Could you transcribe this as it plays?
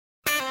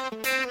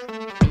This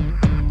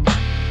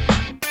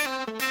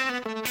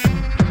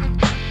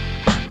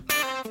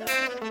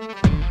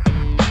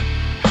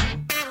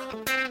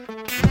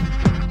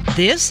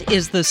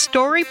is the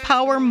Story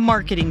Power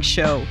Marketing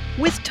Show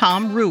with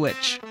Tom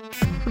Ruwitch.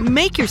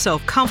 Make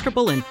yourself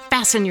comfortable and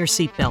fasten your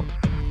seatbelt.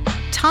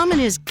 Tom and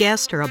his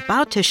guest are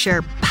about to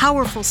share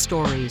powerful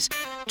stories,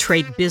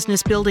 trade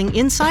business building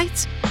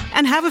insights,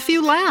 and have a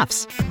few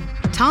laughs.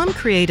 Tom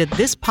created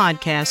this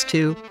podcast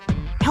to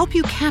help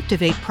you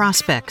captivate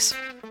prospects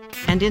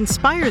and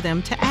inspire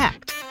them to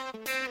act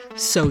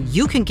so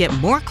you can get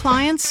more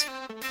clients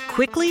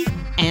quickly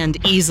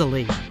and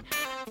easily.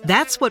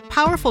 That's what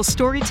powerful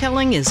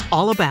storytelling is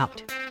all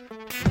about.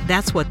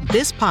 That's what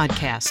this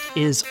podcast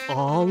is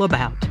all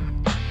about.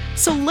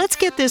 So let's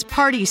get this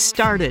party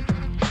started.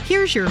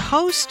 Here's your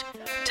host,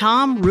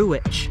 Tom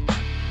Ruwitch.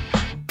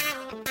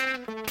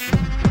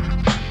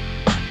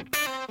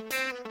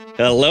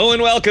 Hello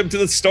and welcome to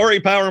the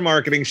Story Power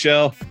Marketing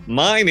Show.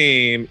 My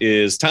name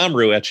is Tom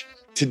Ruwitch.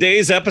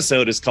 Today's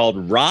episode is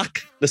called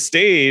Rock the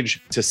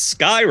Stage to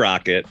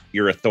Skyrocket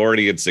Your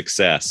Authority and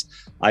Success.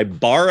 I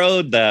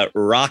borrowed that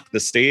rock the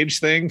stage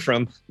thing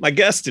from my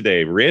guest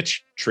today,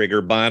 Rich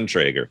Trigger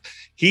Bontrager.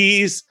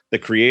 He's the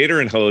creator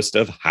and host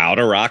of How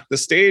to Rock the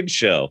Stage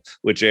show,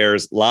 which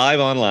airs live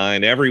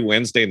online every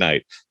Wednesday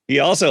night. He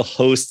also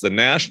hosts the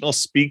National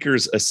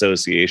Speakers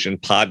Association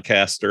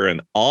podcaster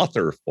and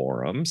author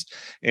forums,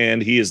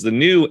 and he is the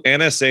new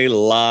NSA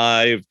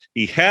Live.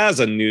 He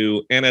has a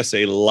new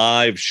NSA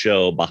Live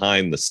show,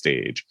 Behind the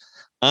Stage.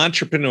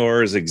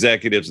 Entrepreneurs,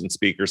 executives, and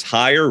speakers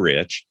hire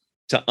Rich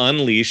to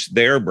unleash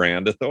their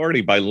brand authority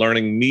by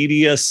learning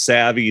media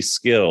savvy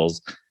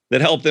skills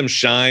that help them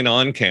shine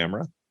on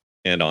camera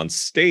and on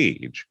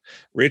stage.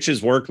 Rich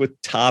has worked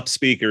with top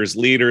speakers,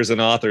 leaders,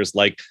 and authors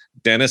like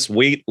Dennis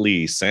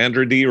Waitley,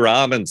 Sandra D.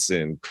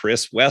 Robinson,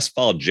 Chris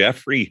Westphal,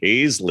 Jeffrey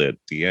Hazlitt,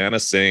 Deanna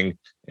Singh,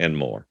 and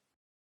more.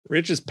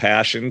 Rich's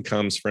passion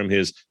comes from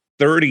his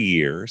 30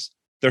 years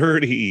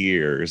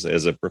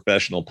as a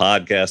professional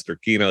podcaster,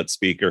 keynote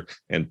speaker,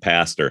 and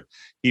pastor.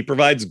 He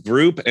provides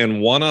group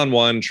and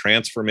one-on-one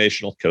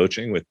transformational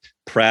coaching with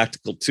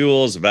practical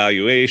tools,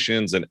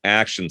 evaluations, and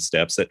action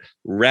steps that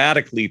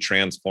radically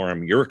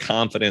transform your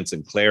confidence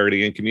and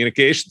clarity and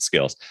communication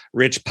skills.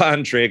 Rich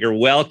Bontrager,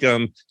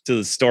 welcome to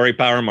the Story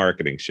Power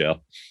Marketing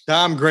Show.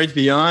 Tom, great to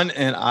be on,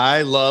 and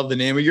I love the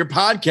name of your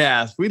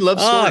podcast. We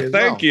love stories.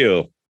 Thank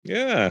you.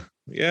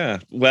 Yeah.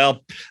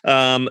 Well,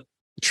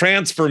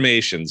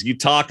 transformations. You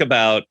talk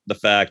about the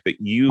fact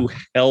that you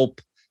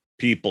help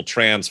people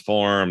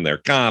transform their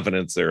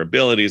confidence, their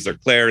abilities, their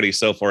clarity,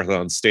 so forth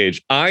on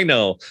stage. I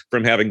know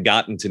from having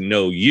gotten to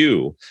know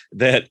you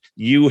that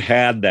you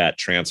had that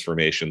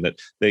transformation,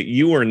 that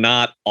you were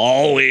not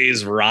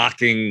always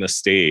rocking the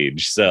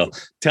stage. So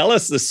tell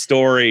us the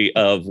story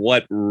of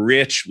what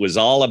Rich was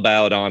all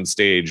about on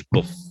stage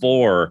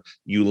before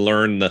you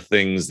learned the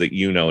things that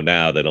you know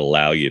now that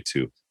allow you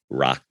to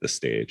rock the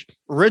stage.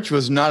 Rich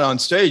was not on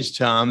stage,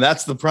 Tom.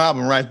 That's the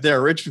problem right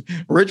there. Rich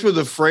was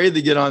afraid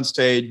to get on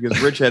stage because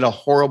Rich had a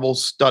horrible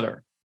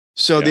stutter.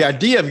 So the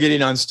idea of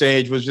getting on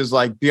stage was just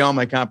like beyond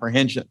my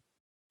comprehension.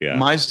 Yeah.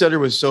 My stutter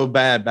was so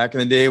bad back in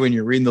the day when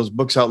you're reading those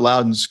books out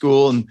loud in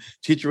school and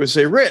teacher would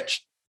say,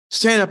 Rich,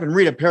 stand up and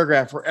read a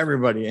paragraph for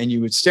everybody. And you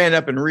would stand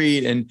up and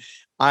read, and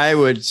I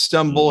would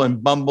stumble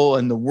and bumble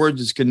and the words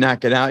just could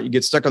not get out. You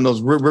get stuck on those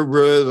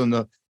and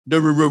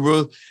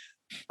the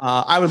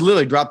I would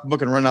literally drop the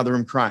book and run out of the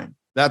room crying.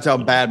 That's how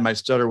bad my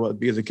stutter was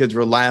because the kids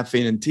were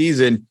laughing and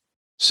teasing.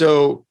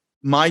 So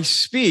my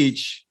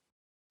speech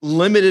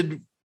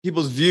limited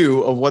people's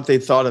view of what they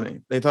thought of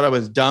me. They thought I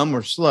was dumb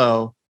or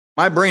slow.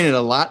 My brain had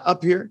a lot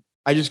up here.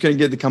 I just couldn't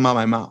get it to come out of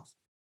my mouth.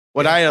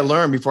 What I had to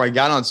learn before I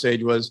got on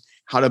stage was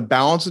how to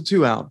balance the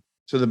two out.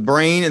 So the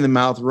brain and the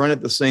mouth run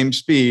at the same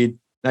speed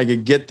and I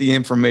could get the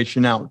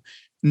information out.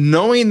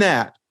 Knowing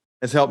that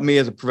has helped me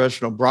as a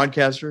professional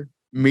broadcaster,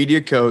 media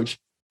coach,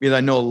 because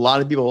I know a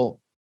lot of people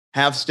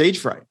have stage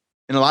fright,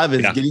 and a lot of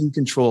it is getting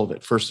control of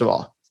it, first of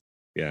all.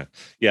 Yeah.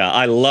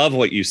 I love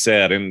what you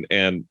said.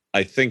 And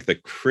I think the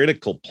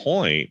critical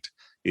point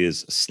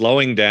is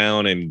slowing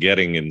down and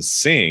getting in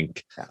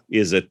sync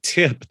is a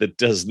tip that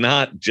does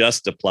not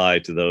just apply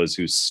to those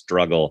who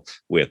struggle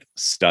with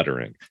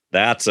stuttering.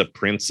 That's a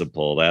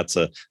principle. That's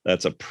a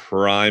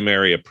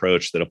primary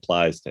approach that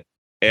applies to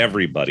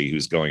everybody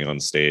who's going on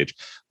stage.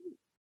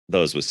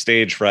 Those with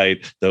stage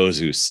fright, those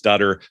who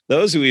stutter,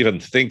 those who even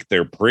think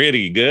they're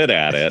pretty good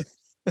at it.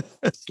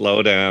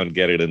 Slow down,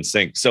 get it in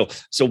sync. So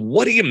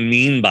what do you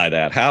mean by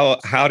that?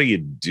 How do you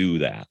do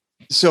that?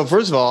 So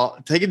first of all,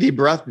 take a deep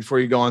breath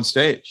before you go on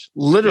stage.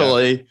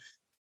 Literally,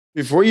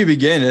 before you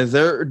begin, as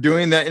they're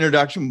doing that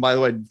introduction, by the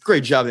way,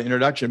 great job, the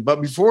introduction.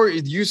 But before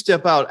you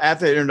step out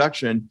after the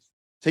introduction,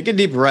 take a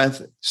deep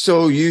breath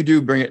so you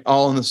do bring it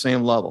all on the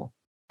same level.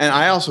 And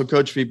I also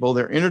coach people,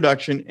 their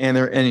introduction and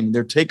their ending,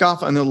 their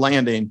takeoff and their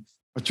landing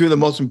are two of the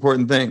most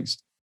important things.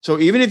 So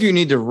even if you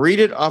need to read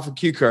it off a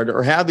cue card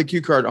or have the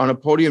cue card on a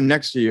podium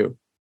next to you,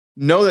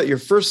 know that your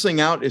first thing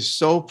out is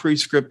so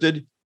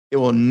pre-scripted, it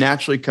will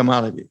naturally come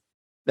out of you.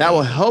 That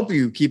will help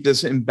you keep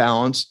this in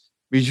balance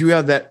because you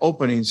have that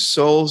opening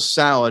so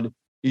solid.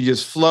 You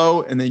just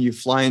flow and then you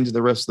fly into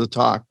the rest of the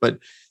talk. But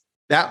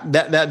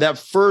that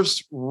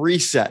first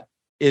reset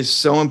is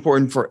so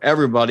important for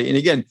everybody. And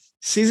again,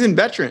 seasoned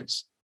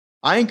veterans,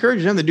 I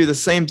encourage them to do the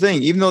same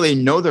thing. Even though they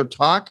know their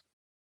talk,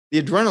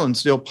 the adrenaline's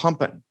still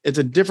pumping. It's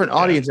a different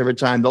audience every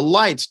time. The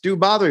lights do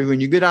bother you when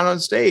you get out on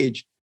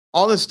stage.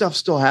 All this stuff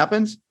still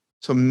happens.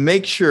 So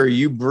make sure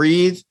you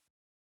breathe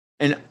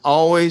and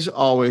always,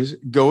 always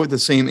go with the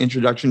same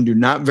introduction. Do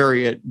not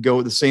vary it. Go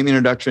with the same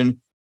introduction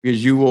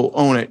because you will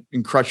own it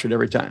and crush it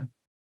every time.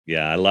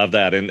 Yeah, I love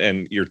that.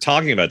 And you're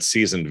talking about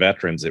seasoned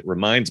veterans. It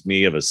reminds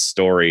me of a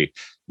story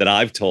that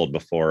I've told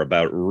before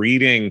about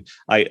reading.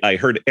 I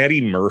heard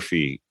Eddie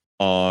Murphy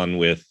on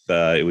with,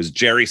 it was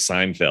Jerry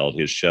Seinfeld,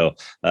 his show,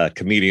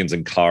 Comedians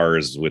in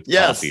Cars with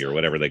Coffee or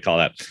whatever they call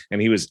that.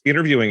 And he was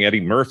interviewing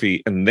Eddie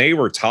Murphy and they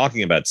were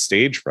talking about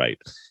stage fright.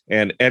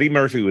 And Eddie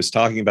Murphy was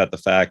talking about the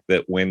fact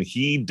that when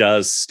he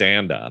does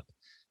stand up,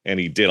 and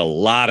he did a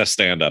lot of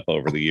stand-up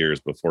over the years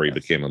before he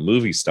became a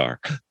movie star,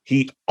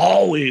 he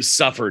always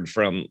suffered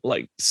from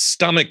like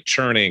stomach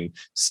churning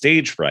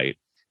stage fright.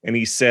 And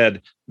he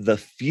said the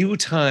few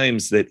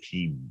times that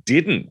he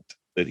didn't,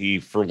 that he,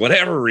 for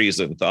whatever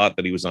reason, thought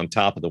that he was on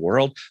top of the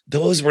world,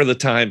 those were the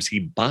times he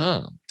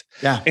bombed.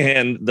 Yeah.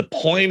 And the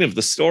point of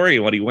the story,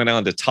 what he went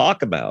on to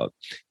talk about,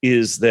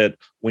 is that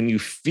when you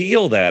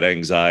feel that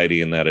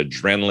anxiety and that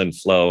adrenaline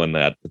flow and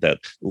that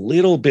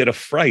little bit of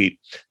fright,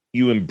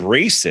 you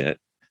embrace it.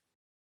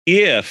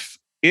 If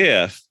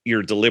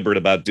you're deliberate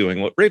about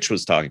doing what Rich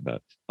was talking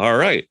about. All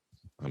right,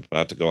 I'm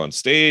about to go on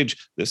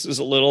stage. This is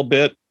a little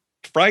bit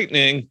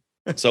frightening.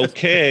 It's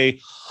okay.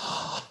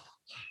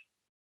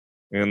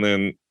 And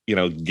then,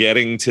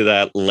 getting to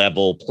that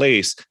level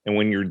place. And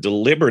when you're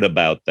deliberate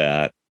about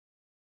that,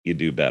 you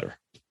do better.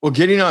 Well,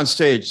 getting on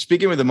stage,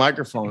 speaking with a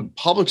microphone,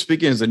 public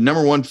speaking is the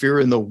number one fear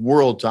in the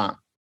world, Tom.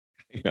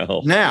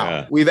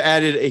 We've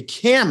added a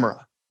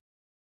camera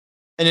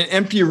and an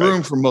empty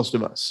room for most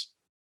of us.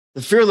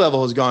 The fear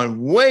level has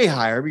gone way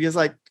higher because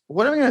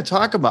what am I going to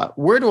talk about?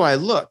 Where do I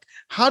look?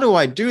 How do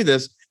I do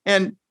this?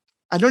 And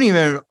I don't even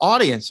have an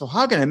audience. So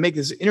how can I make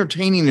this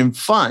entertaining and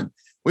fun?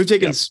 We've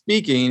taken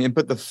speaking and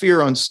put the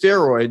fear on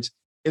steroids.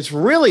 It's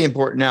really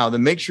important now to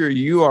make sure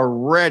you are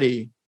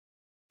ready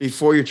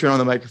before you turn on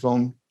the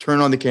microphone, turn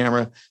on the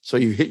camera, so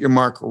you hit your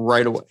mark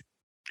right away.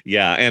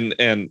 Yeah.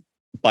 And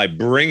by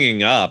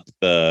bringing up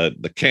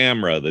the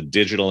camera, the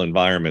digital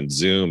environment,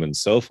 Zoom, and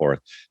so forth,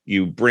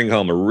 you bring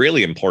home a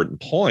really important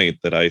point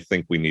that I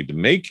think we need to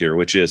make here,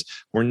 which is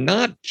we're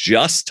not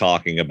just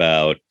talking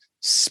about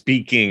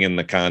speaking in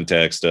the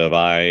context of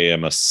I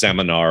am a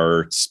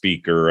seminar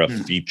speaker, a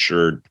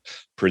featured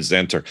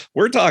presenter.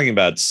 We're talking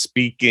about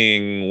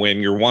speaking when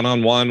you're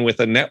one-on-one with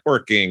a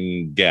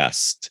networking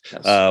guest,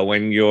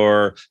 when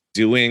you're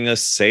doing a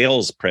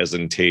sales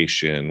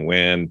presentation,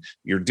 when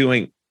you're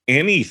doing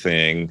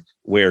anything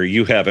where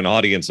you have an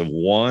audience of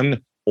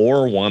 1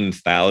 or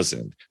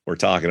 1,000. We're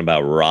talking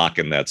about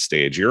rocking that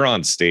stage. You're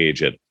on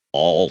stage at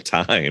all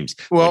times.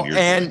 Well,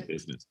 and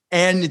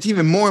it's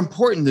even more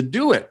important to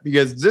do it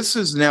because this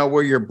is now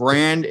where your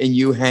brand and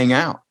you hang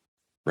out.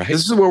 Right.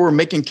 This is where we're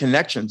making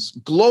connections.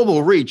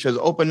 Global reach has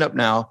opened up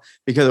now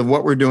because of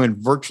what we're doing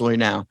virtually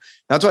now.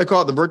 That's why I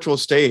call it the virtual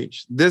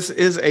stage. This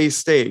is a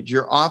stage.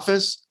 Your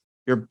office,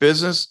 your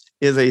business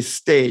is a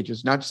stage.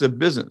 It's not just a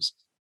business.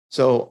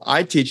 So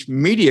I teach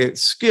media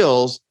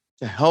skills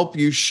to help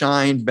you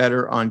shine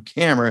better on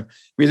camera.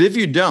 Because if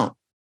you don't,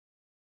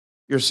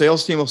 your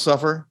sales team will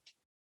suffer.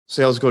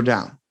 Sales go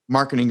down.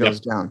 Marketing goes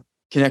down.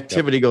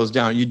 Connectivity goes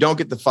down. You don't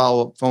get the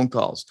follow-up phone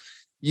calls.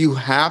 You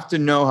have to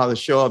know how to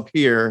show up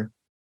here.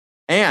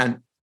 And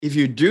if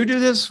you do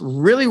this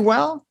really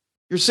well,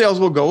 your sales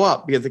will go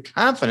up because the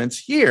confidence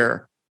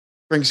here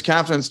brings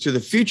confidence to the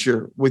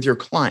future with your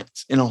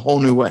clients in a whole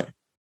new way.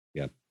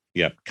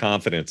 Yeah,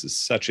 confidence is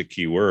such a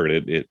key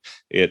word.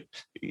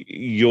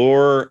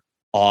 Your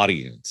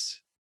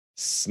audience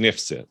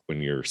sniffs it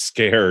when you're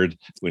scared,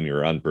 when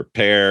you're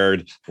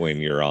unprepared, when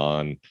you're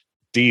on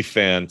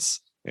defense.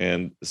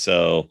 And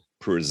so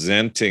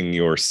presenting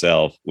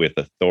yourself with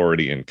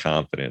authority and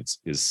confidence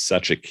is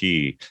such a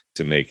key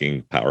to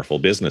making powerful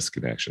business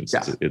connections.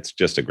 Yeah. It's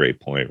just a great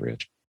point,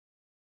 Rich.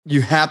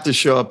 You have to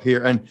show up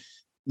here. And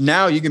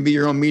now you can be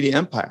your own media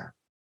empire.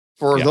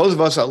 For those of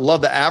us that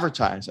love to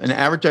advertise, and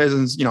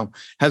advertising,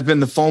 has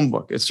been the phone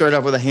book. It started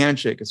off with a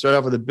handshake. It started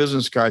off with a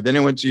business card. Then it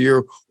went to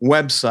your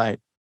website.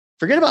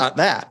 Forget about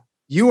that.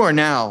 You are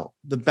now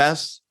the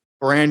best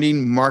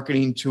branding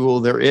marketing tool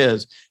there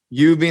is.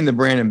 You being the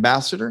brand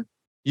ambassador,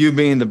 you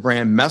being the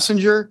brand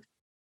messenger.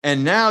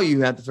 And now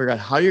you have to figure out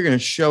how you're going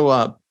to show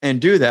up and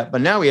do that.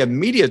 But now we have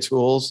media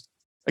tools.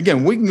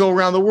 Again, we can go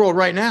around the world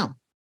right now.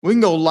 We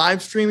can go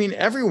live streaming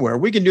everywhere.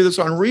 We can do this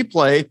on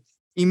replay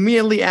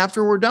immediately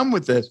after we're done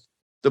with this.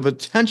 The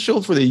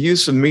potential for the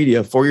use of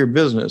media for your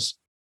business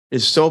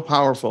is so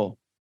powerful.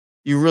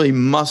 You really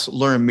must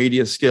learn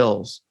media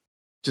skills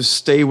to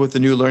stay with the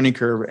new learning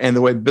curve and the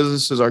way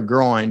businesses are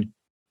growing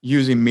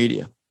using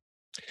media.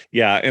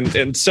 Yeah.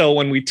 And so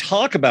when we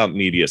talk about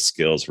media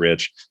skills,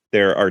 Rich,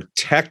 there are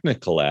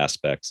technical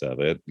aspects of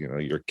it,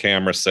 your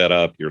camera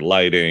setup, your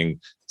lighting,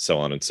 so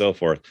on and so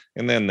forth.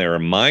 And then there are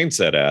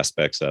mindset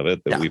aspects of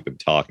it that we've been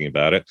talking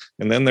about it.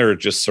 And then there are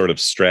just sort of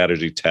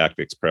strategy,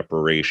 tactics,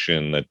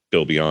 preparation that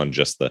go beyond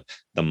just the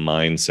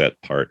mindset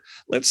part.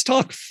 Let's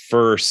talk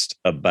first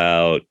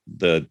about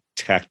the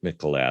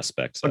technical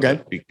aspects of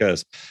it,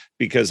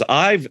 because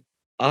I've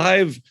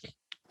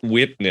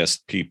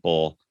witnessed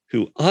people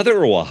who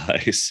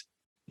otherwise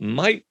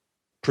might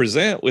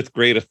present with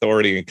great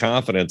authority and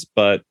confidence,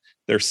 but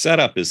their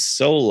setup is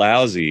so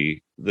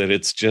lousy that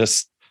it's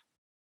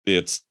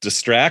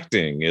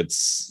distracting.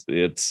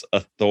 It's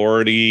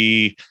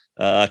authority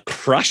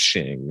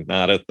crushing,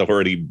 not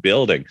authority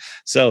building.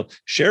 So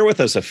share with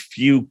us a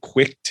few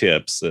quick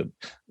tips that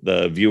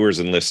the viewers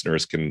and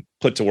listeners can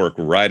put to work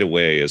right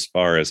away as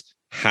far as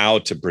how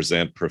to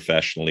present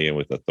professionally and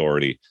with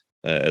authority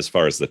as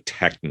far as the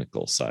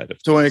technical side of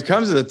it. So when it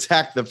comes to the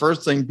tech, the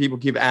first thing people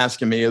keep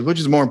asking me is, which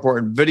is more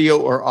important,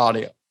 video or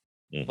audio?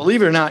 Mm-hmm.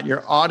 Believe it or not,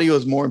 your audio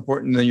is more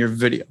important than your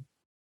video.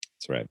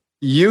 That's right.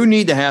 You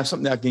need to have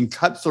something that can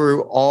cut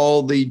through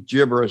all the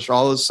gibberish,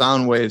 all the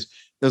sound waves.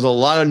 There's a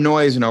lot of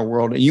noise in our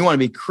world, and you want to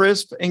be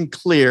crisp and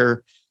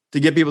clear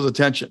to get people's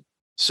attention.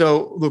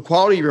 So the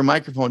quality of your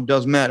microphone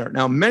does matter.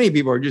 Now, many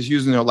people are just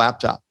using their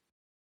laptop.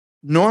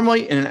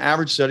 Normally, in an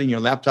average setting,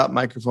 your laptop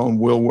microphone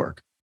will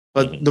work.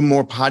 But the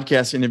more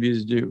podcast interviews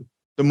you do,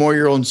 the more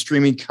you're on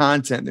streaming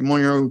content, the more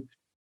you're on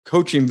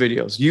coaching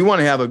videos, you want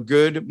to have a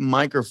good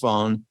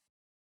microphone.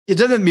 It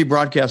doesn't have to be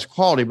broadcast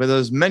quality, but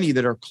there's many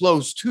that are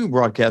close to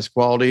broadcast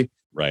quality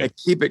that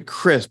keep it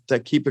crisp,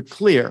 that keep it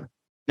clear.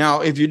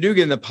 Now, if you do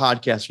get into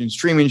podcasting,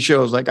 streaming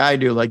shows like I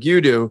do, like you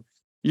do,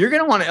 you're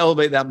going to want to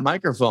elevate that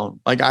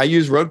microphone. Like I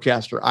use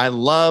Rodecaster. I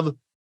love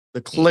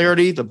the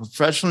clarity, the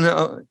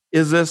professional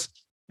is this.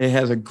 It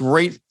has a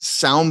great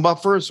sound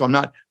buffer, so I'm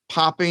not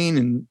popping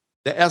and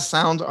the S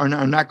sounds are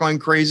not going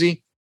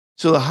crazy.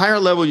 So the higher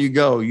level you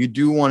go, you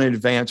do want to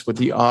advance with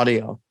the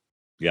audio.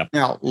 Yeah.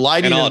 Now,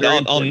 lighting.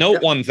 And I'll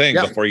note one thing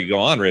before you go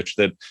on, Rich,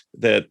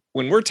 that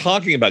when we're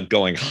talking about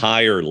going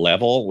higher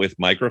level with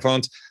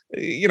microphones,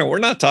 we're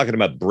not talking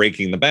about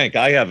breaking the bank.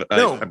 I'm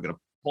going to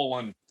pull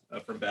one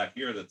from back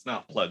here that's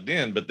not plugged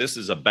in, but this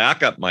is a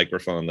backup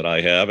microphone that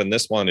I have, and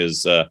this one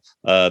is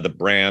the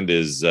brand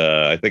is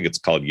I think it's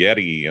called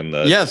Yeti, and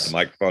the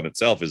microphone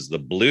itself is the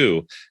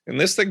Blue, and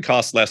this thing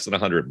costs less than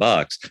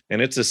 $100,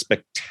 and it's a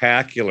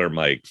spectacular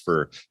mic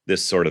for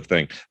this sort of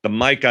thing. The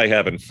mic I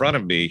have in front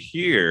of me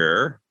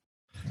here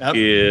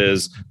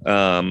is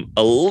a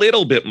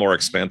little bit more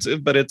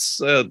expensive, but it's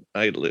I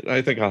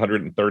think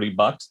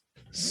 $130.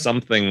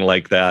 Something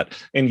like that.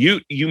 And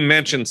you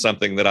mentioned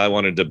something that I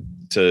wanted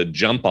to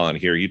jump on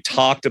here. You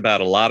talked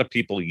about a lot of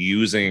people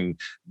using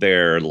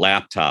their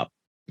laptop,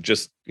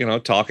 just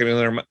talking to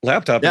their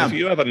laptop. Yeah. If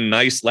you have a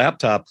nice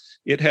laptop,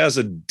 it has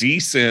a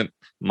decent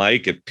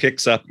mic. It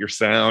picks up your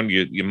sound.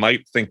 You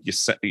might think you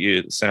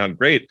sound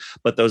great,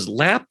 but those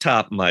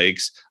laptop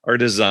mics are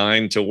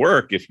designed to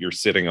work if you're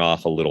sitting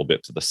off a little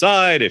bit to the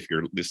side, if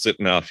you're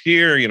sitting off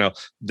here,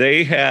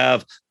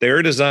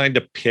 they're designed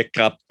to pick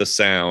up the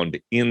sound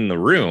in the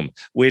room,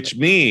 which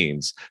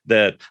means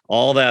that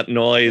all that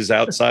noise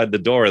outside the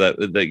door,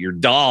 that your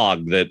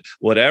dog, that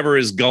whatever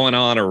is going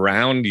on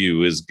around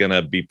you is going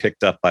to be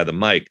picked up by the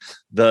mic.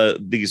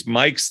 These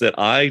mics that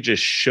I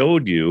just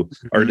showed you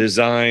are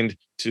designed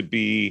to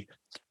be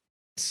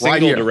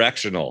single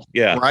directional.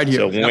 Yeah. Right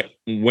here. So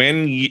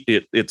when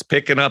it's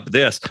picking up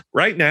this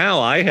right now,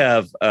 I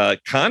have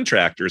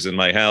contractors in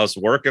my house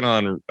working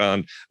on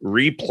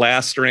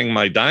replastering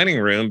my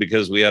dining room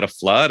because we had a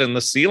flood and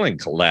the ceiling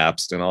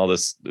collapsed and all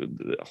this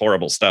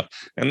horrible stuff.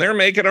 And they're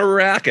making a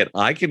racket.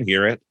 I can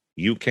hear it.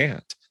 You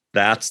can't.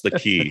 That's the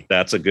key.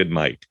 That's a good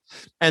mic.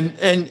 And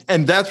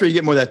that's where you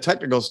get more of that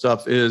technical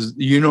stuff is,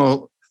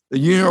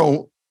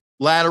 the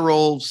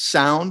unilateral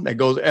sound that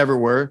goes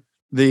everywhere.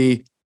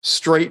 The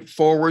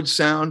straightforward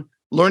sound.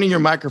 Learning your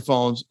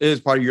microphones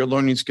is part of your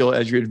learning skill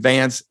as you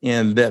advance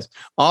in this.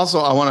 Also,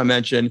 I want to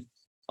mention,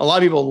 a lot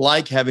of people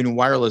like having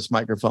wireless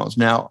microphones.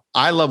 Now,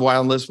 I love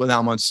wireless when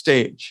I'm on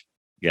stage.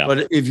 Yeah.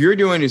 But if you're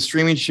doing a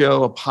streaming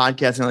show, a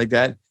podcast, something like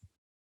that,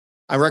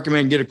 I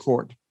recommend get a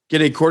cord.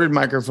 Get a corded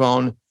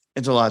microphone.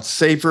 It's a lot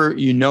safer.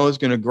 It's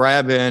going to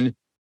grab in.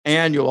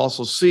 And you'll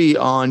also see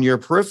on your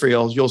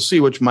peripherals, you'll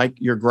see which mic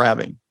you're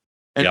grabbing.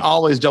 And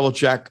always double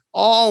check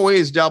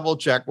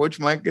which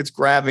mic it's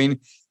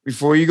grabbing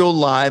before you go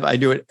live. I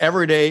do it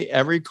every day,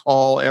 every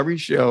call, every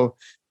show,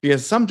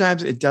 because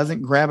sometimes it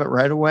doesn't grab it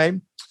right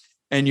away.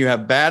 And you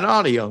have bad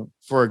audio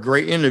for a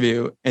great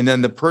interview. And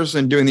then the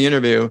person doing the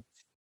interview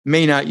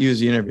may not use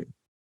the interview.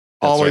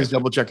 Always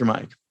double check your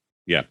mic.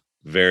 Yeah.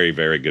 Very,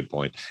 very good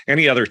point.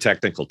 Any other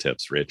technical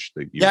tips, Rich?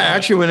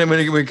 Actually, when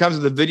it comes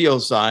to the video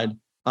side,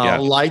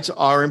 lights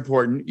are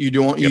important. You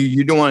don't want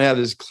to have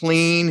this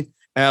clean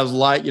as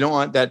light. You don't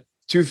want that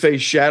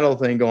two-faced shadow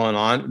thing going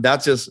on.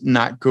 That's just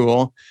not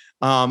cool.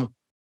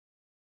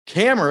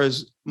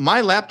 Cameras,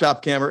 my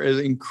laptop camera is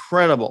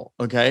incredible.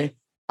 Okay.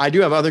 I do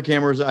have other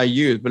cameras I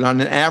use, but on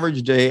an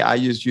average day, I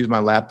just use my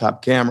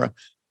laptop camera.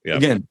 Yep.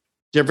 Again,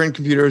 different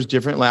computers,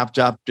 different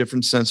laptop,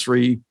 different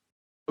sensory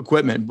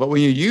equipment. But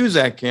when you use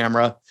that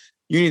camera,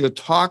 you need to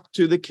talk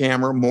to the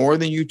camera more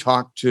than you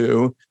talk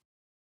to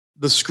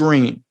the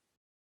screen.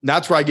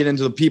 That's where I get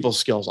into the people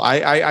skills.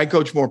 I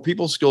coach more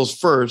people skills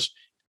first,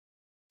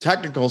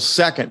 technical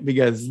second,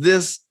 because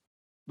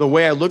the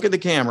way I look at the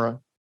camera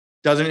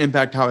doesn't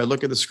impact how I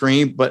look at the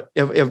screen. But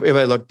if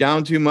I look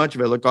down too much,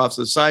 if I look off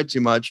to the side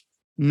too much,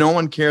 no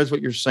one cares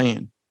what you're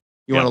saying.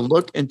 You want to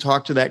look and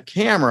talk to that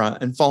camera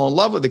and fall in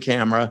love with the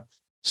camera.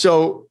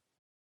 So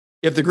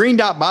if the green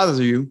dot bothers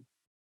you,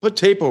 put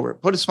tape over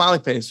it, put a smiley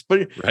face,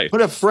 put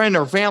a friend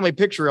or family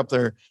picture up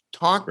there,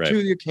 talk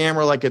to your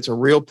camera like it's a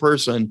real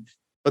person,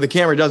 but the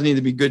camera doesn't need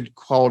to be good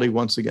quality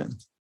once again.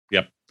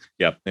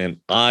 Yep. And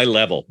eye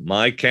level,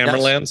 my camera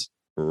lens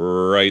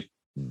right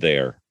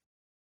there.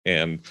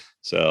 And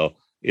so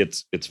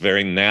it's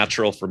very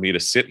natural for me to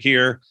sit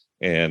here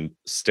and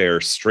stare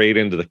straight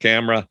into the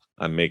camera.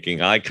 I'm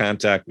making eye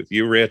contact with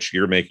you, Rich.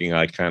 You're making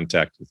eye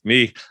contact with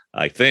me,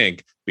 I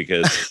think,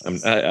 because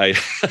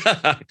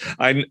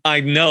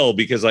I know,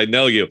 because I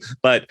know you,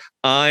 but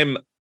I'm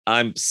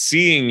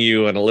seeing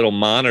you in a little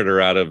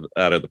monitor out of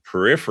the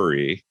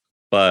periphery,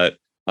 but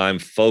I'm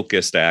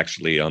focused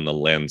actually on the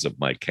lens of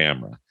my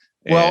camera.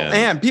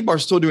 And people are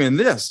still doing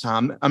this,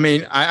 Tom. I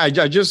mean, I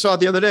just saw it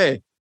the other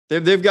day.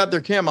 They've got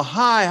their camera.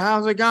 Hi,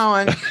 how's it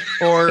going?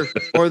 or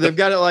they've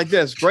got it like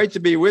this. Great to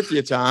be with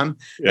you, Tom.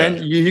 Yeah.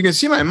 And you can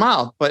see my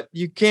mouth, but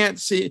you can't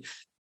see.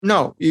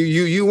 No,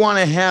 you want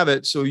to have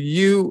it so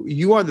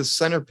you are the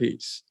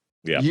centerpiece.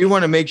 Yeah. You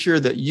want to make sure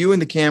that you and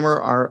the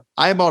camera are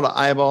eyeball to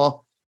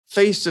eyeball,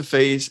 face to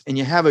face, and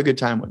you have a good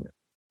time with it.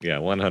 Yeah,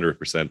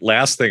 100%.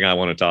 Last thing I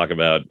want to talk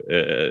about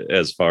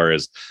as far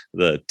as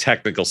the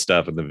technical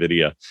stuff in the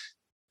video.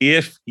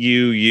 If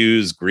you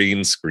use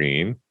green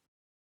screen,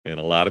 and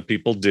a lot of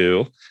people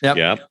do,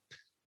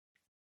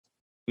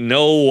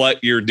 know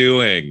what you're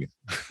doing.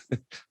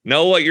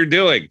 Know what you're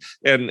doing.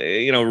 And,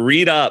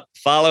 read up,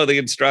 follow the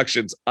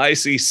instructions. I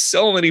see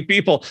so many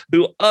people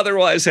who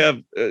otherwise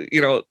have,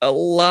 a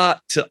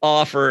lot to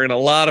offer and a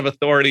lot of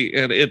authority.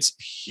 And it's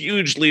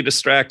hugely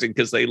distracting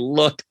because they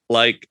look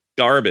like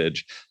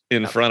garbage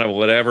in front of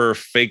whatever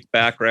fake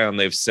background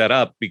they've set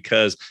up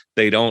because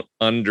they don't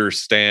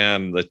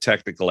understand the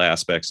technical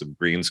aspects of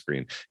green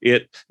screen.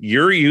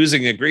 You're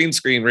using a green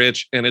screen,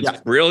 Rich, and it's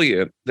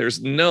brilliant.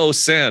 There's no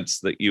sense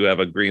that you have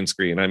a green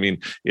screen. I mean,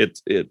 it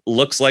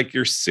looks like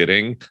you're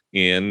sitting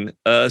in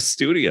a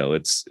studio.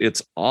 It's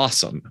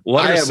awesome.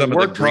 What are some of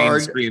the green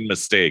screen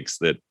mistakes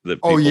that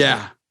people make?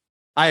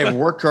 I have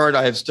worked hard.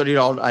 I have studied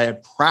I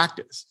have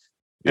practiced.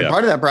 And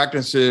part of that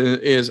practice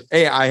is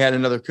I had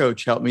another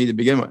coach help me to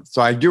begin with.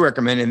 So I do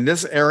recommend in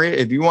this area,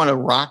 if you want to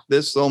rock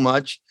this so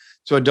much,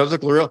 so it does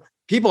look real.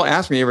 People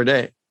ask me every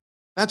day,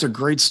 that's a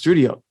great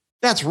studio.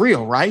 That's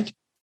real, right?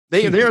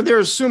 They're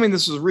assuming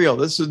this is real.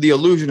 This is the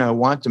illusion I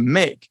want to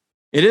make.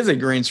 It is a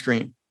green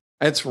screen.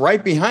 It's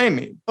right behind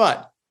me,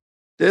 but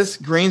this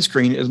green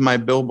screen is my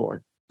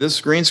billboard.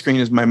 This green screen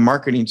is my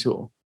marketing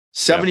tool.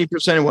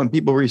 70% of what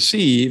people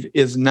receive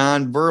is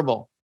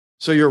nonverbal.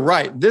 So you're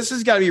right. This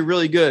has got to be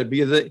really good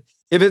because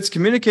if it's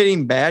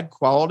communicating bad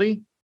quality,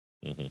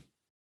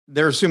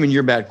 they're assuming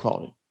you're bad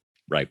quality.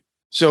 Right.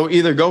 So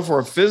either go for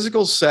a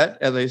physical set,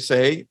 as they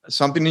say,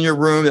 something in your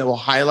room that will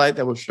highlight,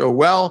 that will show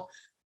well,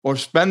 or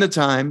spend the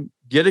time,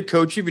 get a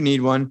coach if you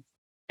need one,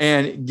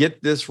 and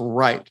get this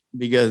right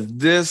because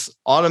this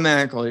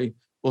automatically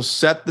will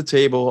set the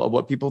table of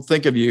what people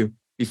think of you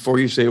before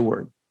you say a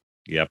word.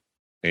 Yep.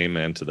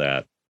 Amen to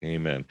that.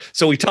 Amen.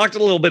 So we talked a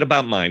little bit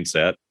about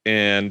mindset,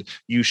 and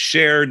you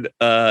shared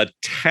a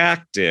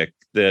tactic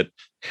that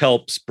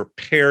helps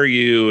prepare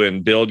you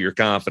and build your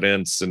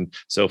confidence and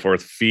so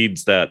forth,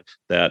 feeds that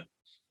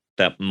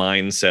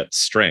mindset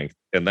strength.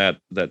 And that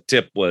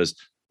tip was,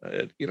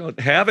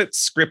 have it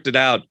scripted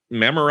out,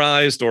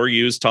 memorized, or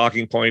use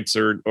talking points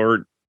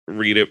or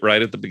read it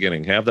right at the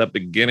beginning. Have that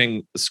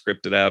beginning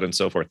scripted out and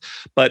so forth.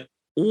 But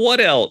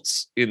what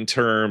else in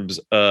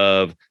terms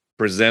of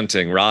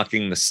presenting,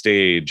 rocking the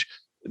stage,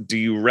 do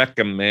you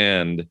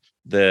recommend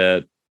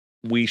that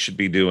we should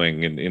be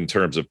doing in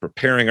terms of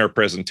preparing our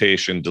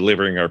presentation,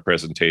 delivering our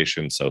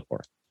presentation, so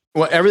forth?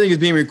 Well, everything is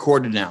being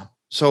recorded now.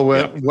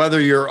 So whether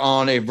you're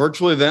on a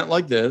virtual event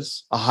like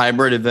this, a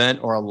hybrid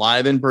event, or a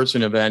live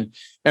in-person event,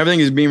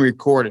 everything is being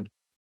recorded.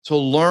 So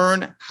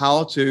learn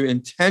how to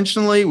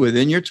intentionally,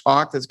 within your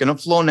talk, that's going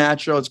to flow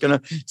natural, it's going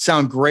to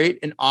sound great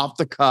and off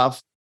the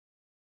cuff,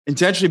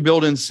 intentionally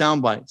build in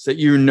sound bites that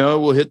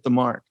will hit the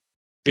mark.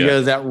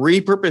 Because that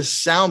repurposed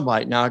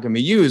soundbite now can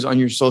be used on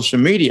your social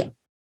media.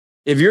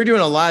 If you're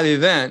doing a live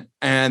event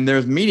and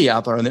there's media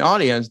out there in the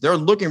audience, they're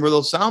looking for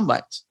those sound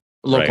bites.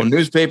 The local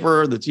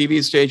newspaper, the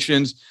TV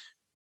stations,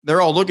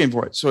 they're all looking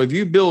for it. So if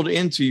you build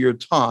into your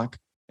talk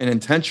an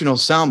intentional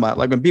soundbite,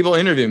 like when people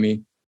interview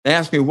me, they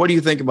ask me, what do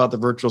you think about the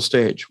virtual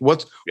stage?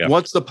 What's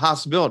the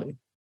possibility?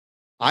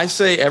 I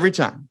say every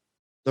time,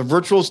 the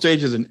virtual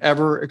stage is an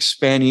ever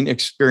expanding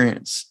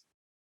experience.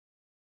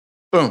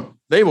 Boom.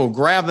 They will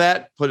grab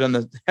that, put it on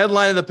the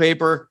headline of the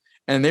paper,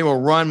 and they will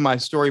run my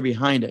story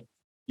behind it.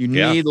 You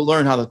need to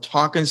learn how to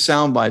talk in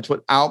sound bites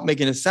without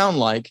making it sound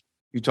like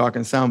you talk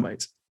in sound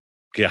bites.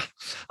 Yeah,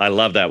 I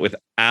love that.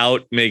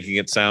 Without making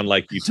it sound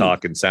like you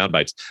talk in sound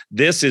bites.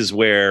 This is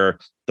where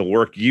the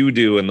work you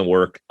do and the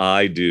work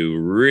I do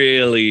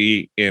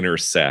really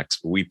intersects.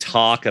 We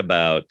talk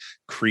about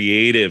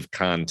creative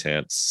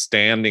content,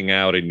 standing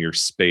out in your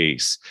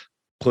space,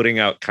 putting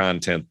out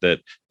content that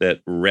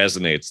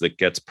resonates, that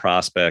gets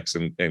prospects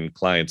and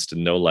clients to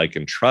know, like,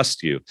 and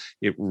trust you.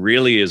 It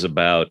really is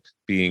about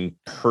being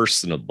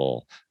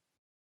personable,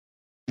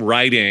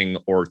 writing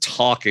or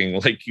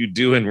talking like you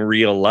do in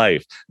real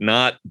life,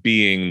 not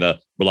being the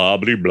blah,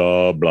 blah,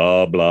 blah,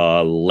 blah,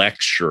 blah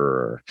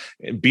lecturer,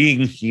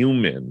 being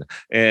human.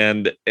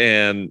 And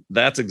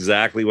that's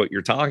exactly what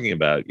you're talking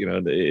about. You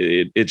know,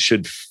 it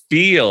should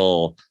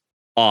feel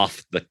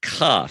off the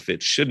cuff.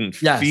 It shouldn't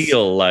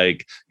feel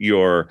like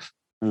you're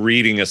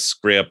reading a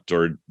script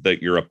or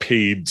that you're a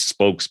paid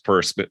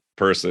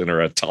spokesperson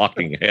or a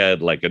talking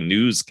head like a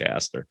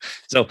newscaster.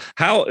 So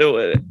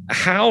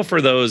how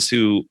for those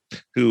who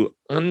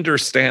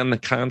understand the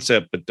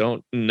concept but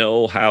don't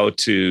know how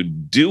to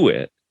do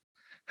it,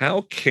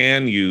 how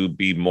can you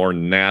be more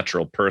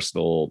natural,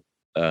 personable,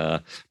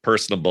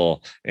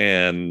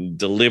 and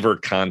deliver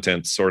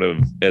content sort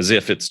of as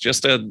if it's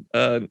just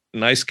a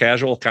nice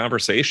casual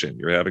conversation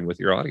you're having with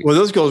your audience? Well,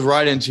 this goes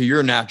right into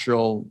your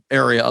natural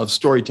area of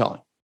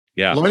storytelling.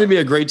 Yeah. Learn to be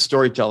a great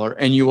storyteller,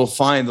 and you will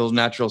find those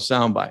natural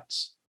sound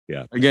bites.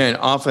 Yeah. Again,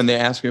 often they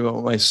ask me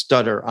about my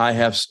stutter. I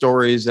have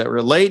stories that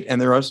relate, and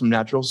there are some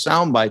natural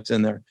sound bites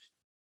in there.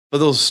 But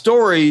those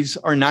stories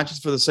are not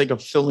just for the sake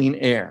of filling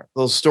air.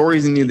 Those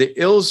stories need to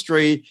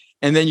illustrate,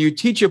 and then you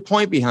teach a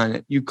point behind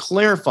it. You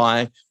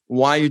clarify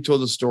why you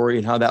told the story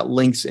and how that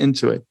links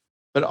into it.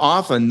 But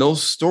often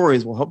those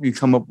stories will help you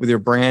come up with your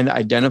brand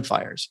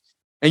identifiers.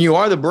 And you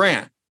are the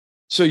brand.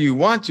 So you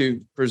want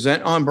to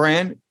present on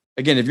brand.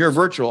 Again, if you're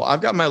virtual,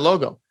 I've got my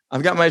logo.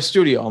 I've got my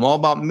studio. I'm all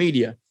about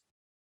media.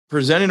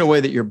 Present in a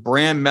way that your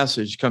brand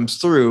message comes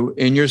through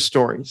in your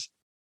stories,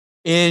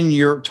 in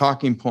your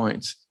talking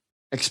points,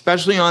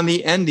 especially on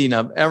the ending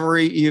of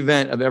every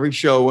event, of every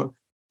show,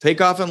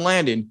 takeoff and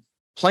landing.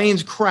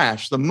 Planes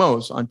crash the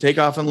most on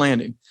takeoff and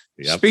landing.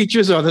 Yep.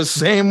 Speeches are the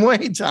same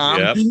way, Tom.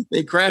 Yep.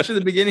 They crash at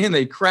the beginning and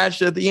they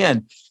crash at the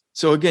end.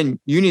 So again,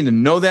 you need to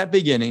know that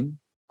beginning,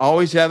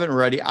 always have it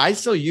ready. I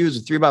still use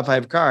a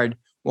 3x5 card,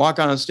 walk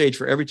on a stage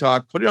for every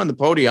talk, put it on the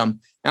podium,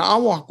 and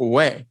I'll walk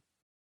away.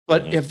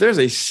 But if there's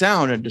a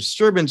sound, a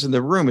disturbance in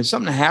the room, if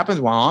something happens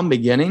while I'm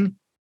beginning,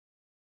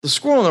 the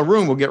squirrel in the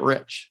room will get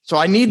rich. So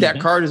I need that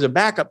card as a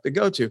backup to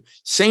go to.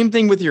 Same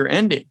thing with your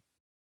ending.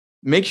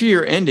 Make sure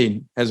your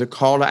ending has a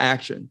call to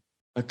action,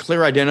 a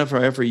clear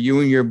identifier for you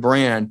and your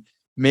brand.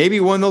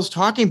 Maybe one of those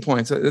talking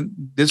points.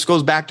 This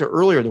goes back to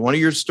earlier, to one of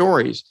your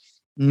stories.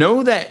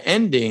 Know that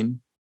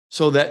ending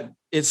so that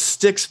it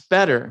sticks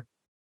better.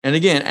 And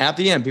again, at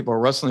the end, people are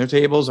rustling their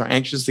tables, are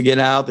anxious to get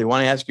out. They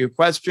want to ask you a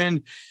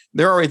question.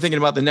 They're already thinking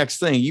about the next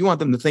thing. You want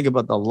them to think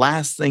about the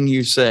last thing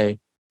you say.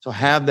 So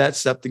have that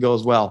step to go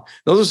as well.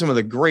 Those are some of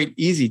the great,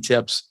 easy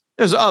tips.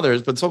 There's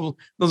others, but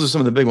those are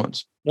some of the big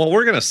ones. Well,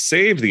 we're going to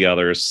save the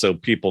others so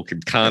people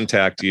can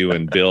contact you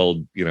and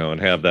build, and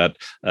have that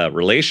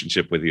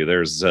relationship with you.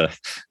 There's,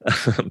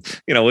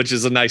 which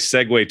is a nice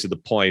segue to the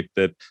point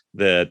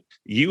that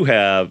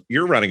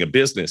you're running a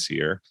business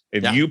here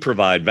and you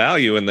provide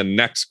value. And the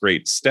next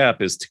great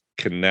step is to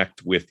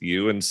connect with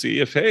you and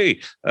see if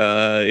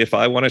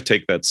I want to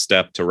take that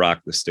step to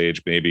rock the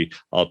stage, maybe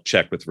I'll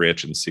check with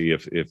Rich and see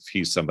if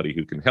he's somebody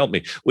who can help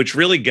me, which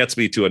really gets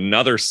me to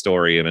another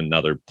story and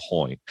another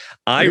point.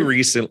 I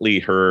recently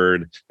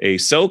heard a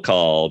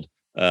so-called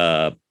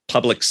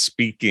public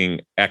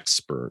speaking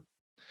expert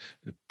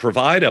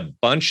provide a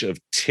bunch of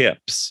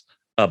tips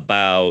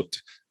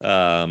about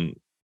how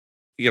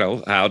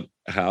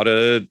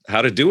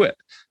to do it.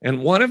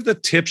 And one of the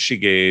tips she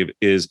gave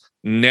is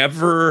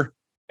never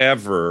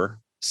ever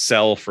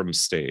sell from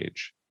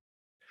stage.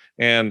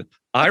 And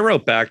I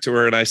wrote back to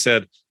her and I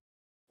said,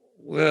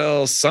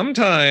 well,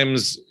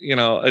 sometimes,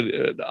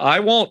 I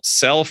won't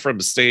sell from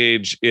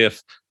stage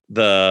if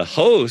the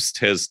host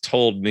has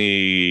told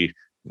me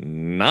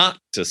not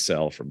to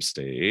sell from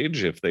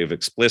stage, if they've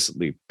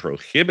explicitly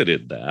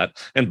prohibited that.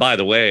 And by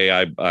the way,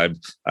 I'm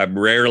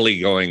rarely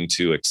going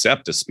to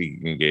accept a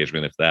speaking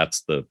engagement if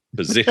that's the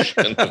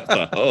position of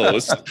the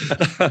host.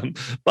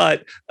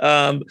 But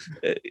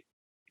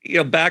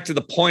back to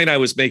the point I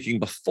was making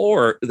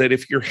before, that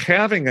if you're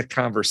having a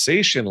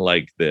conversation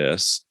like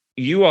this,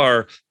 you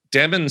are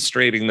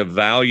demonstrating the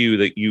value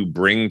that you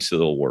bring to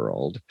the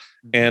world.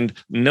 And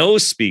no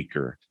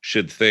speaker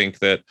should think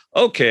that,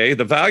 okay,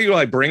 the value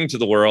I bring to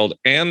the world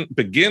and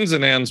begins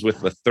and ends with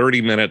the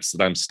 30 minutes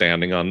that I'm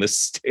standing on this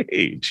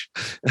stage.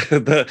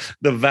 The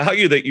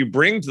value that you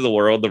bring to the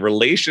world, the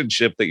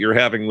relationship that you're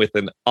having with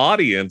an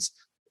audience,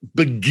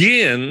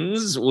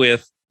 begins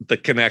with the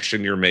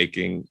connection you're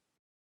making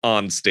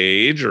on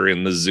stage or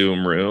in the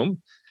Zoom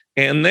room.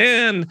 And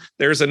then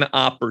there's an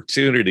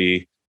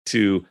opportunity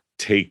to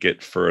take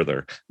it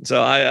further.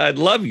 So I'd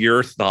love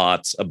your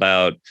thoughts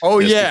about. Oh,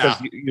 yeah.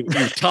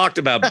 You've talked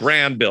about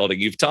brand building.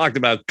 You've talked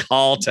about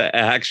call to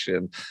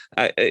action.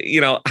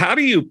 How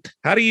do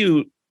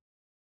you,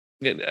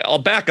 I'll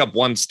back up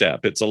one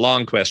step. It's a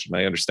long question,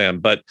 I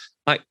understand, but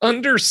I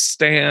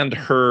understand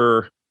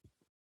her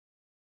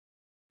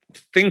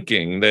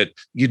thinking that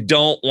you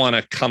don't want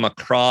to come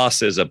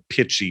across as a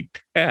pitchy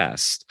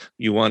pest.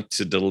 You want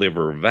to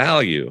deliver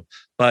value.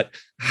 But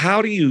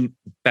how do you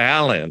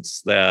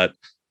balance that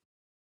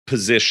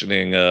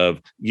positioning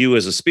of you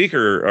as a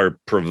speaker are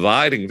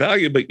providing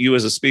value, but you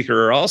as a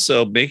speaker are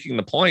also making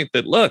the point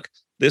that, look,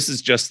 this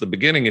is just the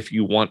beginning. If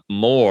you want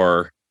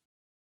more,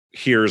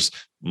 here's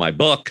my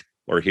book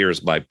or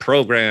here's my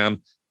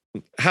program.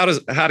 How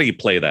do you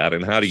play that,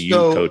 and how do you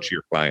coach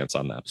your clients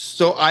on that?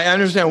 So I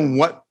understand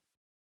what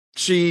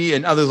she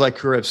and others like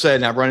her have said,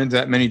 and I've run into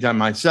that many times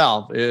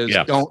myself, is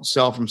don't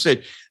sell from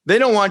stage. They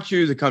don't want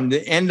you to come to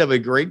the end of a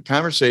great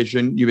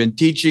conversation. You've been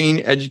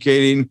teaching,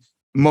 educating,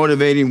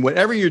 motivating,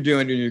 whatever you're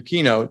doing in your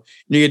keynote,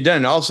 and you get done,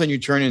 and all of a sudden you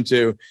turn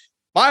into,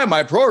 buy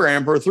my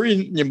program for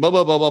 $3, blah,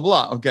 blah, blah, blah,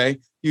 blah. Okay.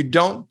 You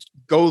don't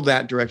go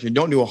that direction. You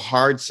don't do a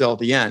hard sell at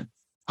the end.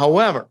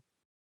 However,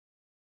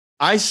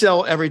 I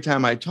sell every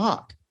time I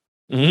talk.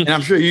 And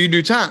I'm sure you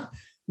do, Tom.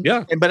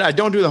 Yeah. But I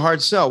don't do the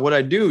hard sell. What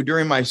I do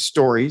during my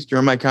stories,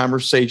 during my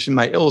conversation,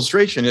 my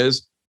illustration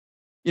is,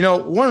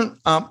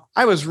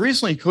 I was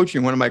recently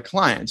coaching one of my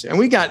clients, and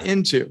we got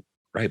into,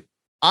 right.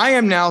 I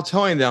am now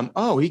telling them,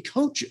 oh, he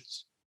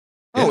coaches.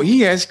 Oh,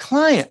 he has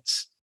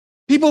clients.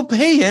 People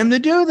pay him to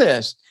do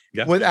this.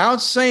 Yeah.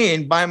 Without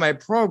saying, buy my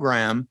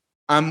program,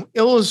 I'm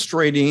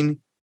illustrating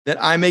that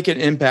I make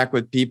an impact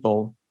with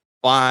people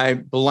by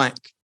blank.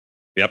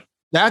 Yep.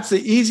 That's the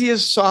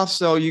easiest soft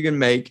sell you can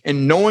make,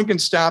 and no one can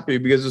stop you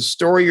because the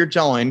story you're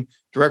telling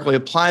directly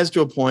applies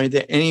to a point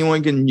that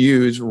anyone can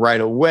use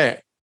right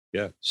away.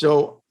 Yeah.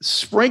 So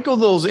sprinkle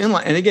those in.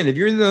 And again, if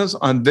you're doing this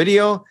on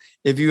video,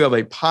 if you have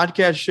a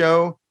podcast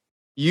show,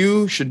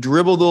 you should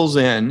dribble those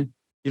in.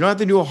 You don't have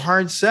to do a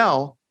hard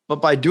sell,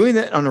 but by doing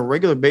that on a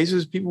regular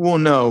basis, people will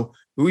know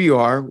who you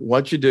are,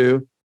 what you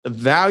do, the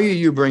value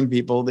you bring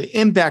people, the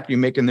impact you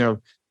make in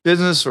their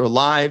business or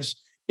lives.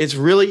 It's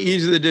really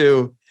easy to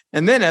do.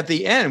 And then at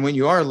the end, when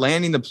you are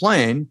landing the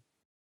plane,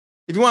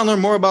 if you want to learn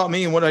more about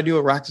me and what I do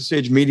at Rock the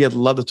Stage Media, I'd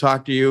love to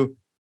talk to you.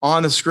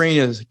 On the screen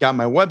has got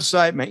my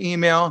website, my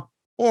email,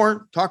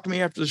 or talk to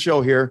me after the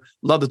show here.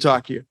 Love to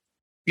talk to you.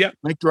 Yeah.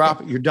 Mic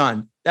drop, you're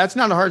done. That's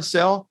not a hard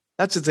sell.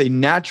 It's a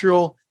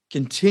natural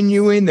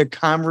continuing the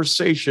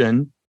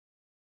conversation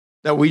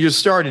that we just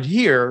started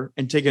here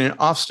and taking it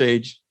off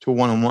stage to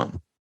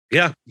one-on-one.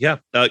 Yeah. Yeah.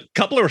 A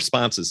couple of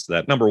responses to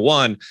that. Number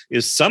one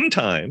is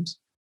sometimes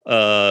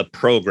a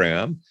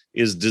program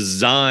is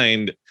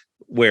designed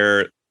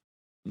where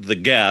the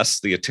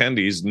guests, the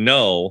attendees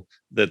know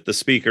that the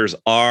speakers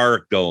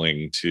are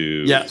going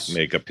to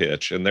make a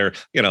pitch, and there's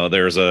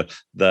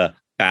the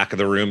back of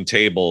the room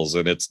tables,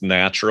 and it's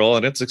natural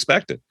and it's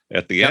expected.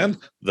 At the end,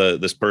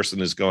 this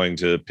person is going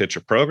to pitch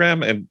a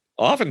program, and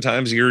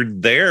oftentimes you're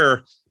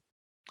there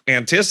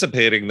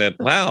anticipating that,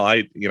 wow,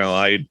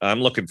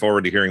 I'm looking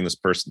forward to hearing this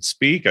person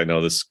speak. I know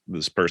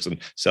this person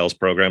sells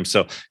programs.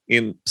 So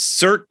in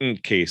certain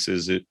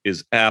cases, it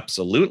is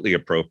absolutely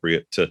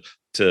appropriate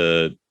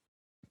to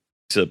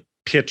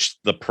pitch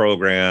the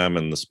program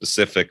and the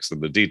specifics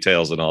and the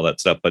details and all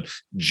that stuff. But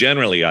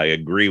generally, I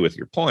agree with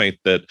your point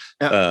that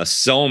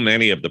so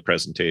many of the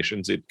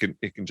presentations, it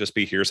can just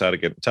be, here's how to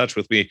get in touch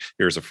with me,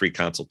 here's a free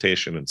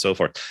consultation, and so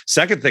forth.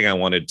 Second thing I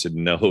wanted to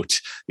note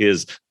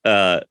is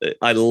I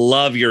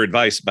love your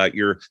advice about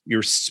you're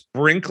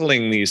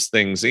sprinkling these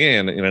things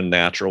in a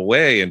natural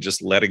way and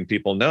just letting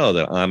people know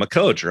that I'm a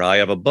coach or I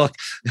have a book.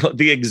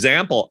 The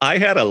example, I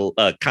had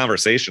a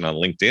conversation on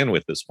LinkedIn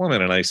with this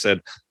woman, and I said,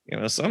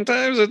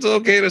 sometimes it's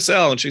okay to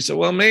sell. And she said,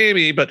 well,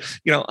 maybe, but,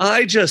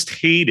 I just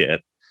hate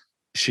it.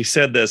 She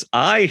said this,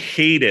 I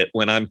hate it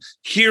when I'm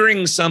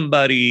hearing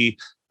somebody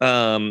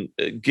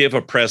give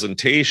a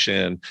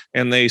presentation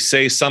and they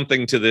say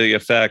something to the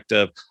effect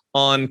of,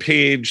 on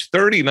page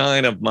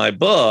 39 of my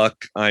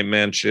book, I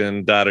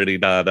mentioned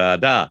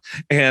da-da-dee-da-da-da.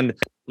 And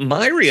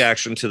my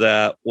reaction to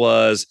that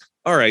was,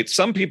 all right,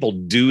 some people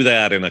do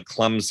that in a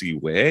clumsy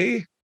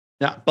way.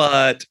 Yeah.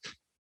 But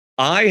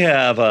I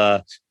have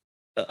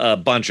a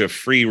bunch of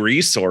free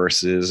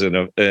resources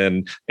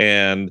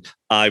and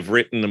I've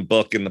written a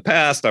book in the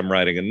past. I'm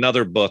writing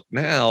another book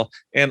now,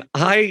 and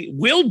I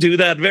will do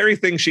that very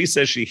thing she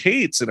says she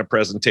hates in a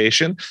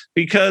presentation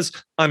because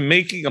I'm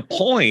making a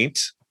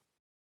point,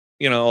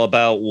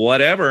 about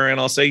whatever. And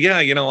I'll say,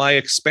 I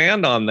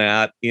expand on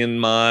that in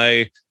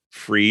my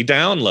free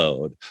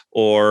download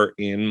or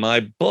in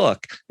my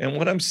book. And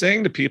what I'm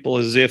saying to people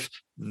is, if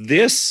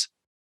this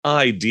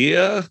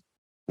idea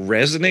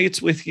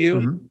resonates with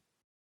you,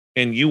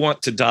 and you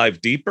want to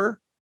dive deeper,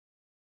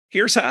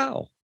 here's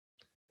how.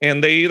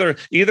 And they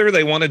either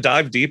they want to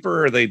dive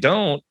deeper or they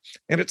don't.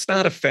 And it's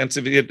not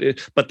offensive.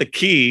 But the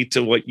key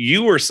to what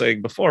you were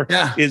saying before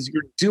is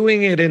you're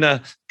doing it in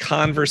a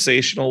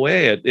conversational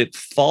way. It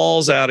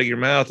falls out of your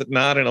mouth,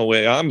 not in a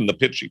way, I'm the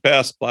pitchy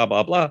pest, blah,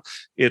 blah, blah.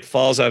 It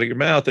falls out of your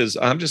mouth as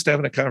I'm just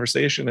having a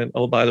conversation. And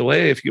oh, by the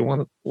way, if you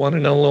want to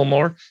know a little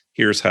more,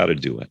 here's how to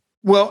do it.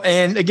 Well,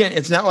 and again,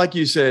 it's not like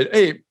you said,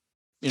 hey,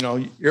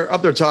 you're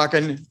up there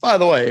talking, by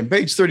the way,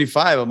 page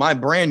 35 of my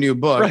brand new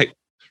book. Right.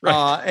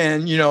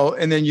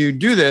 And then you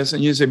do this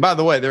and you say, by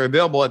the way, they're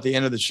available at the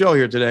end of the show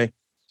here today.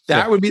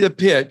 That would be the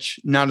pitch,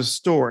 not a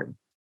story.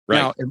 Right.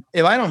 Now,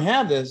 if I don't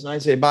have this and I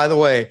say, by the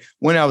way,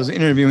 when I was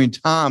interviewing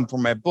Tom for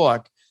my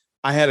book,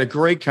 I had a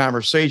great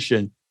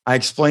conversation. I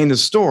explained the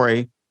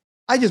story.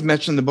 I just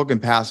mentioned the book in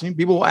passing.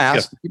 People will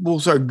ask, people will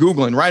start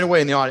Googling right away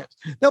in the audience.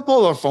 They'll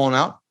pull their phone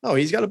out. Oh,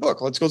 he's got a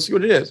book. Let's go see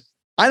what it is.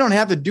 I don't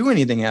have to do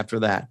anything after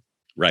that.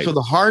 Right. So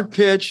the hard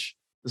pitch,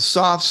 the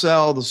soft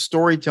sell, the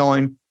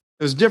storytelling,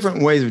 there's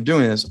different ways of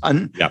doing this.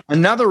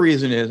 Another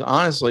reason is,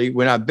 honestly,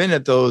 when I've been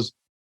at those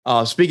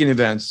speaking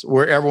events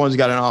where everyone's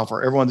got an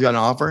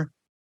offer,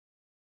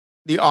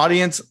 the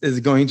audience is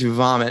going to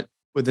vomit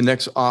with the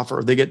next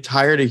offer. They get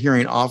tired of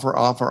hearing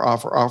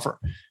offer.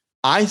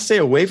 I stay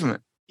away from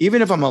it.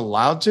 Even if I'm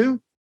allowed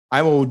to,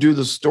 I will do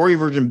the story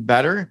version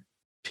better,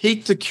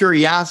 pique the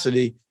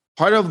curiosity.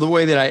 Part of the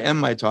way that I end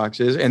my talks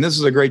is, and this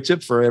is a great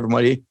tip for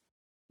everybody,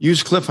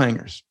 use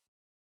cliffhangers.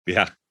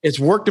 Yeah. It's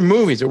worked in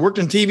movies. It worked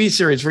in TV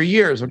series for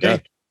years. Okay. Yeah.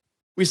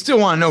 We still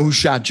want to know who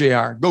shot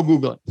JR. Go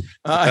Google it.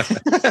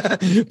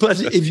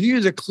 But if you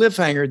use a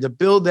cliffhanger to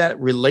build that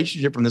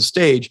relationship from the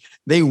stage,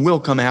 they will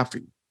come after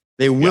you.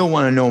 They will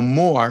want to know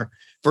more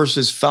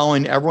versus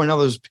following everyone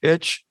else's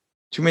pitch.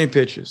 Too many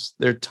pitches.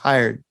 They're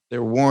tired.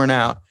 They're worn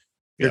out.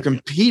 They're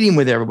competing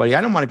with everybody.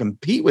 I don't want to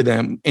compete with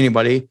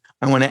anybody.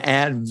 I want to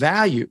add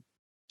value to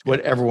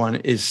what everyone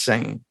is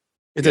saying.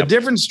 It's a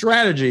different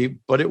strategy,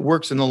 but it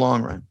works in the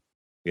long run.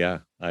 Yeah,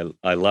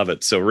 I love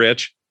it. So,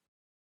 Rich,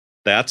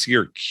 that's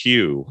your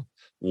cue.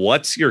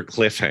 What's your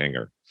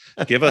cliffhanger?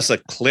 Give us a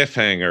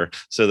cliffhanger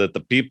so that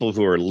the people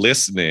who are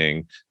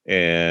listening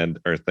and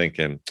are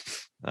thinking,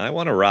 I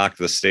want to rock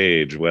the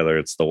stage, whether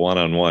it's the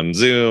one-on-one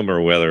Zoom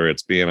or whether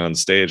it's being on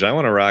stage. I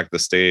want to rock the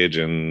stage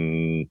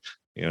and,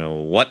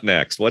 what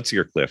next? What's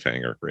your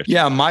cliffhanger, Rich?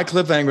 Yeah, my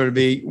cliffhanger would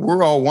be,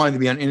 we're all wanting to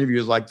be on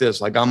interviews like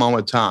this, like I'm on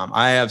with Tom.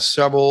 I have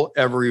several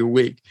every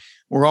week.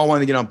 We're all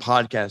wanting to get on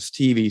podcasts,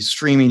 TV,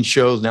 streaming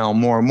shows now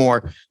more and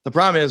more. The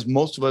problem is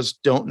most of us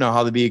don't know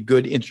how to be a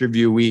good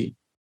interviewee.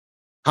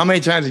 How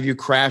many times have you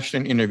crashed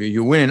an interview?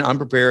 You went in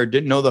unprepared,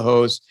 didn't know the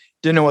host,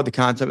 didn't know what the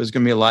content was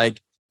going to be like.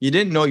 You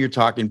didn't know your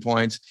talking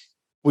points.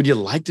 Would you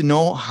like to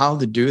know how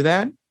to do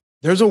that?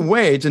 There's a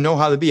way to know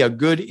how to be a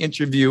good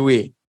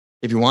interviewee.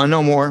 If you want to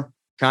know more,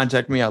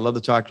 contact me. I'd love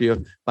to talk to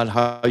you about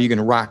how you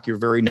can rock your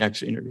very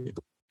next interview.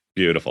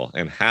 Beautiful.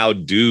 And how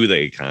do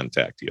they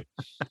contact you?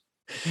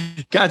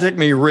 Contact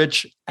me,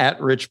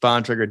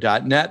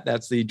 rich@richbontrager.net.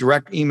 That's the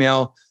direct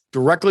email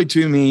directly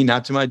to me,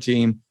 not to my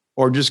team,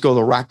 or just go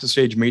to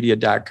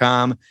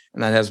rockthestagemedia.com.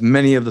 And that has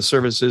many of the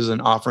services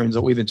and offerings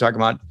that we've been talking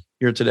about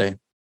here today.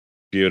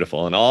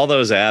 Beautiful. And all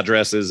those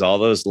addresses, all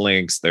those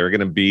links, they're going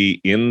to be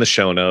in the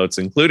show notes,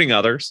 including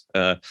others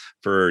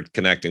for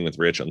connecting with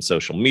Rich on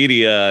social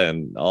media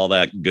and all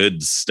that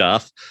good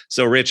stuff.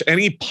 So, Rich,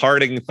 any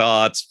parting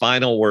thoughts,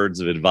 final words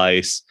of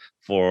advice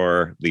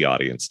for the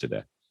audience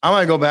today? I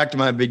want to go back to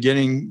my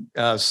beginning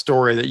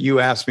story that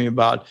you asked me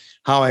about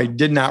how I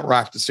did not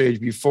rock the stage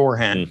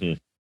beforehand. Mm-hmm.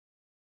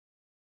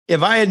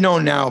 If I had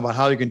known now about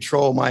how to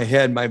control my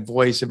head, my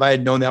voice, if I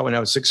had known that when I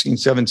was 16,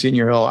 17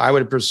 years old, I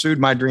would have pursued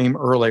my dream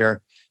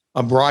earlier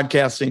of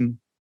broadcasting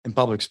and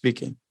public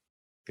speaking.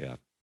 Yeah.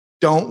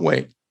 Don't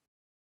wait.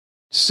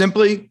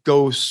 Simply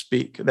go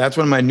speak. That's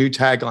one of my new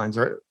taglines.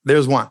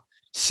 There's one.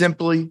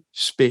 Simply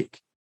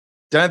speak.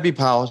 Doesn't have to be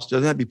polished.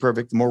 Doesn't have to be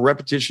perfect. The more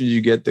repetition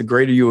you get, the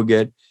greater you will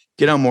get.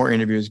 Get on more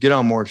interviews. Get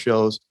on more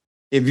shows.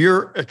 If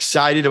you're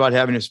excited about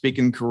having a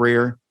speaking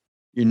career,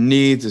 you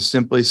need to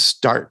simply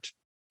start.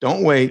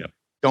 Don't wait. Yep.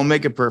 Don't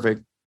make it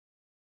perfect.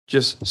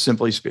 Just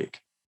simply speak.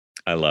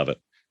 I love it.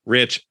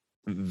 Rich,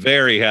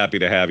 very happy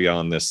to have you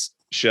on this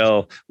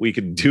show. We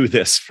could do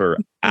this for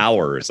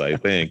hours, I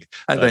think.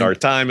 But our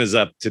time is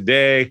up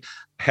today.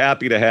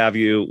 Happy to have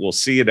you. We'll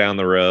see you down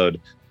the road.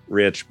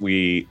 Rich,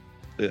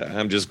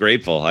 I'm just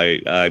grateful.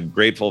 I'm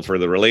grateful for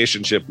the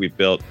relationship we've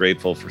built,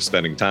 grateful for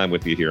spending time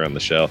with you here on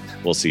the show.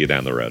 We'll see you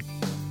down the road.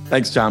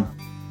 Thanks, Tom.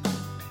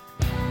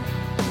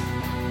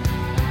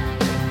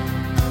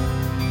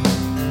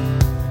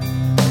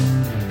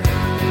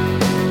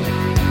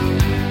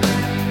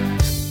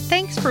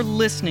 Thanks for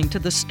listening to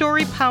the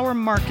Story Power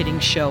Marketing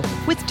Show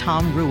with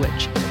Tom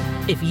Ruwitch.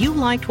 If you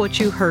liked what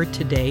you heard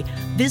today,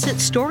 visit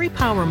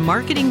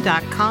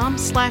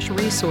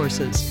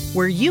storypowermarketing.com/resources,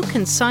 where you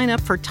can sign up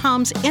for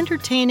Tom's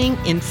entertaining,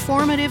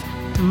 informative,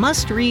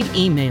 must-read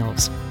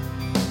emails.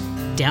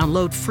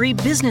 Download free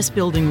business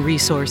building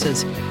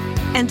resources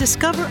and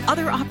discover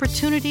other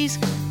opportunities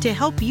to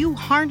help you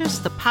harness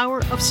the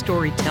power of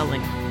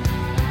storytelling.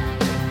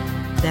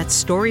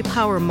 That's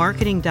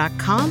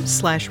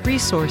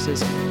storypowermarketing.com/resources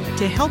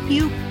to help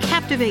you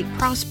captivate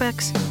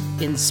prospects,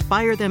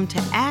 inspire them to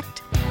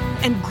act,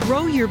 and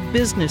grow your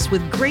business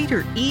with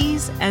greater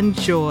ease and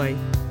joy.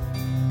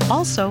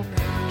 Also,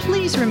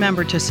 please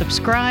remember to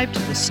subscribe to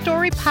the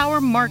Story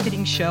Power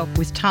Marketing Show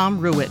with Tom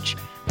Ruwitch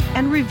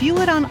and review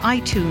it on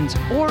iTunes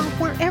or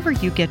wherever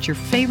you get your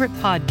favorite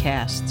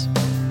podcasts.